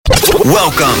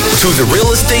Welcome to the Real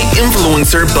Estate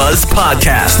Influencer Buzz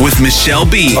Podcast with Michelle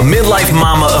B., a midlife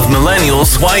mama of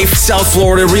millennials, wife, South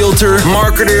Florida realtor,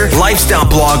 marketer, lifestyle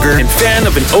blogger, and fan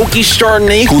of an oaky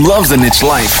Chardonnay who loves a niche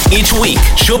life. Each week,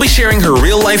 she'll be sharing her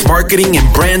real-life marketing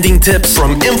and branding tips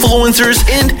from influencers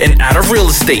in and out of real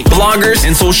estate, bloggers,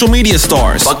 and social media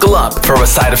stars. Buckle up for a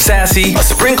side of sassy, a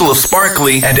sprinkle of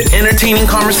sparkly, and entertaining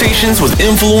conversations with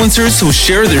influencers who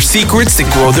share their secrets to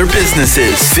grow their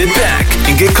businesses. Sit back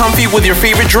and get comfy with your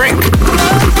favorite drink.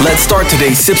 Let's start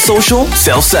today's Sip Social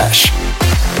Sell Sesh.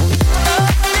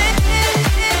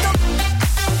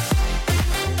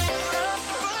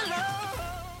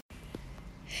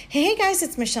 Hey guys,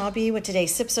 it's Michelle B. with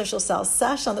today's Sip Social Sell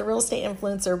Sesh on the Real Estate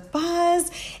Influencer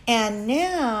Buzz. And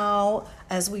now,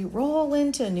 as we roll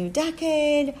into a new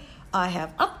decade, I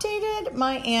have updated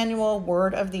my annual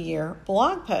Word of the Year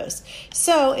blog post.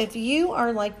 So if you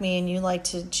are like me and you like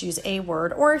to choose a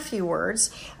word or a few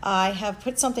words, I have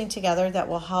put something together that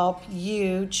will help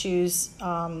you choose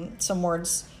some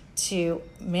words to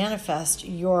manifest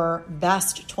your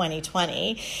best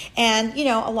 2020. And, you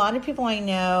know, a lot of people I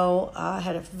know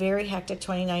had a very hectic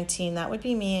 2019. That would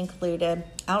be me included,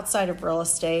 outside of real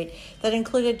estate. That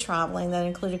included traveling, that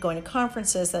included going to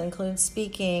conferences, that included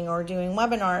speaking or doing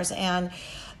webinars. And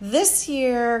this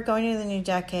year, going into the new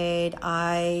decade,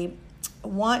 I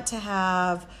want to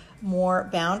have more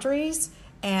boundaries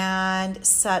and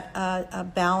set a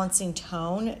balancing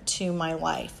tone to my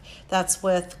life. That's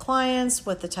with clients,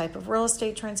 with the type of real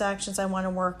estate transactions I want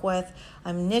to work with.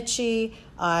 I'm niche-y.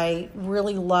 I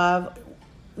really love,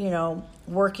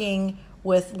 working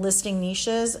with listing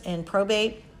niches in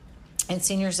probate and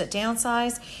seniors that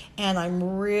downsize, and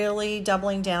I'm really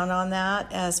doubling down on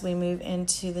that as we move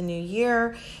into the new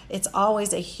year. It's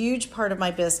always a huge part of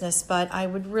my business, but I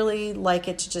would really like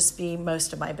it to just be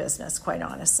most of my business, quite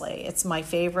honestly. It's my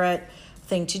favorite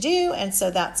thing to do, and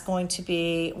so that's going to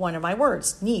be one of my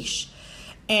words, niche.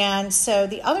 And so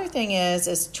the other thing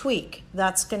is tweak.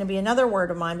 That's going to be another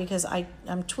word of mine because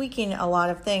I'm tweaking a lot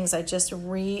of things. I just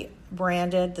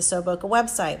rebranded the Soboka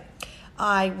website.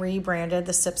 I rebranded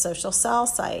the Sip Social Sell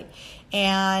site,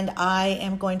 and I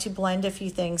am going to blend a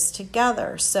few things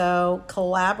together. So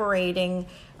collaborating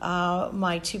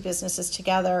my two businesses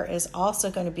together is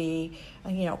also going to be,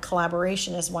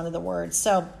 collaboration is one of the words.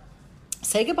 So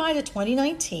say goodbye to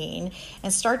 2019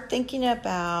 and start thinking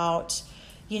about,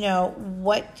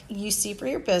 what you see for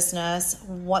your business,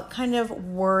 what kind of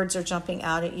words are jumping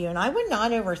out at you. And I would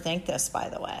not overthink this, by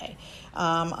the way.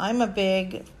 I'm a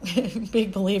big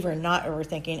believer in not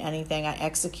overthinking anything. I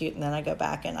execute and then I go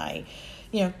back and I,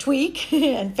 tweak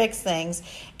and fix things.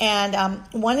 And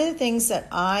one of the things that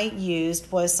I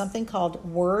used was something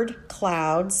called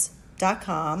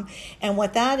wordclouds.com. And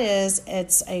what that is,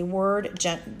 it's a word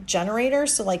generator.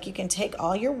 So like you can take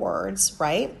all your words,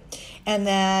 right? And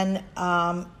then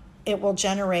it will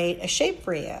generate a shape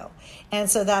for you. And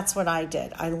so that's what I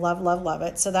did. I love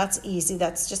it. So that's easy.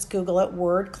 That's just Google it,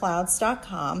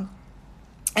 wordclouds.com.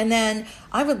 And then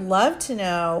I would love to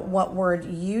know what word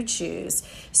you choose.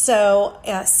 So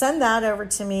send that over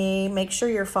to me. Make sure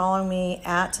you're following me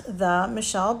at the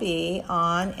Michelle B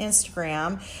on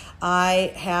Instagram.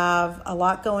 I have a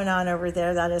lot going on over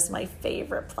there. That is my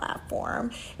favorite platform.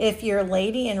 If you're a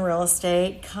lady in real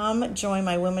estate, come join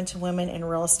my Women to Women in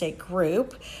Real Estate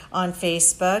group on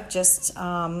Facebook. Just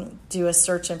do a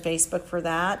search on Facebook for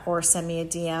that, or send me a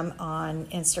DM on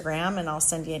Instagram and I'll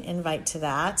send you an invite to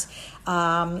that.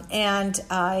 And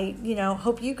I,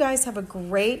 hope you guys have a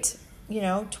great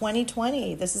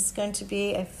 2020. This is going to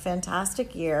be a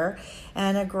fantastic year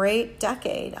and a great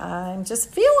decade. I'm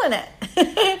just feeling it.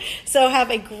 So have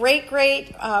a great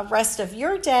rest of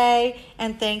your day,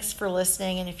 and thanks for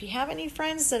listening. And if you have any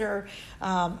friends that are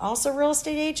also real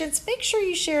estate agents, make sure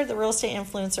you share the Real Estate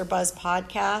Influencer Buzz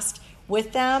podcast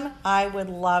with them. I would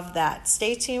love that.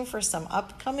 Stay tuned for some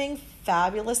upcoming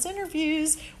fabulous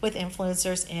interviews with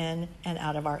influencers in and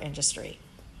out of our industry.